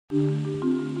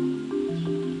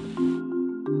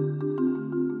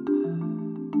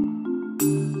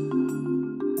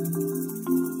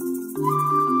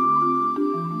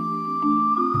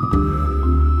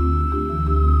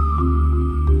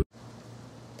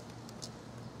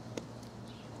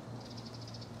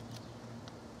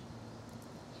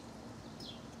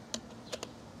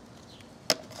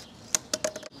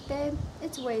Babe,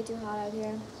 it's way too hot out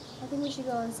here. I think we should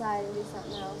go inside and do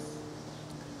something else.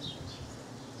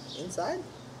 Inside?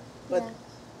 Yeah.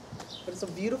 But it's a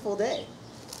beautiful day.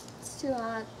 It's too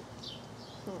hot.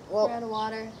 Well, We're out of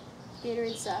water.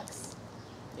 Gatorade sucks.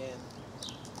 yeah,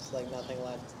 it's like nothing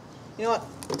left. You know what?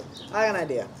 I got an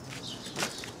idea.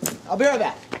 I'll be right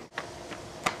back.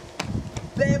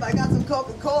 Babe, I got some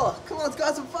Coca-Cola. Come on, let's go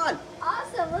have some fun.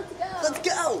 Awesome, let's go. Let's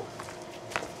go.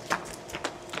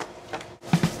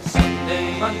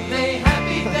 Sunday, Monday,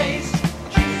 happy days.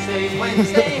 Tuesday,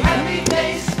 Wednesday, happy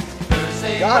days.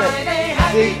 Thursday, Got it. Friday,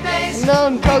 happy See, days.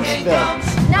 known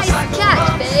Cokesville. Nice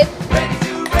catch, babe. Ready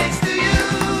to race to you.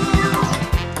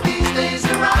 These days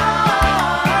are on.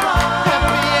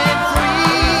 Happy and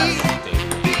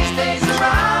free. These days are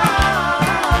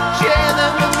on. Share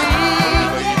them with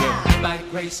me. By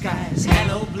gray skies,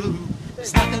 hello blue.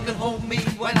 There's nothing can hold me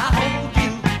when I hold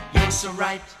you. You're so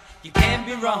right, you can't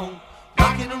be wrong.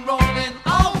 Rocking and rolling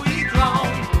all week long.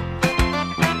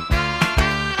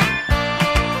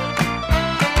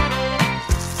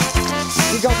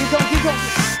 Keep going, keep going, keep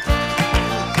going.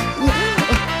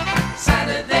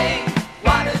 Saturday,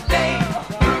 what a day.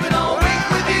 Moving all week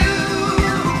with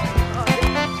you.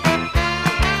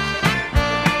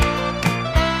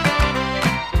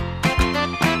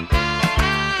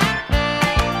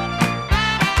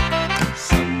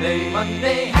 Sunday,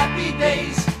 Monday, happy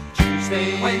days.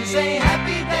 Tuesday, Wednesday,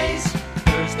 happy days.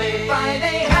 Thursday,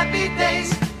 Friday, happy days.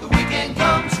 The weekend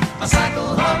comes, my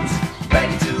cycle hums,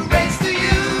 ready to race to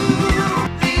you.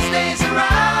 These days are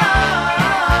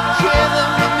on. Share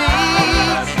them with me.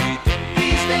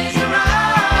 These days are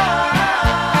on.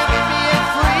 Happy and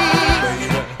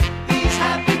free. These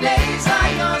happy days are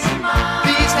yours and mine.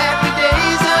 These happy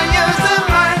days are yours and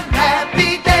mine.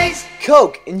 Happy days.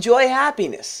 Coke, enjoy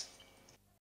happiness.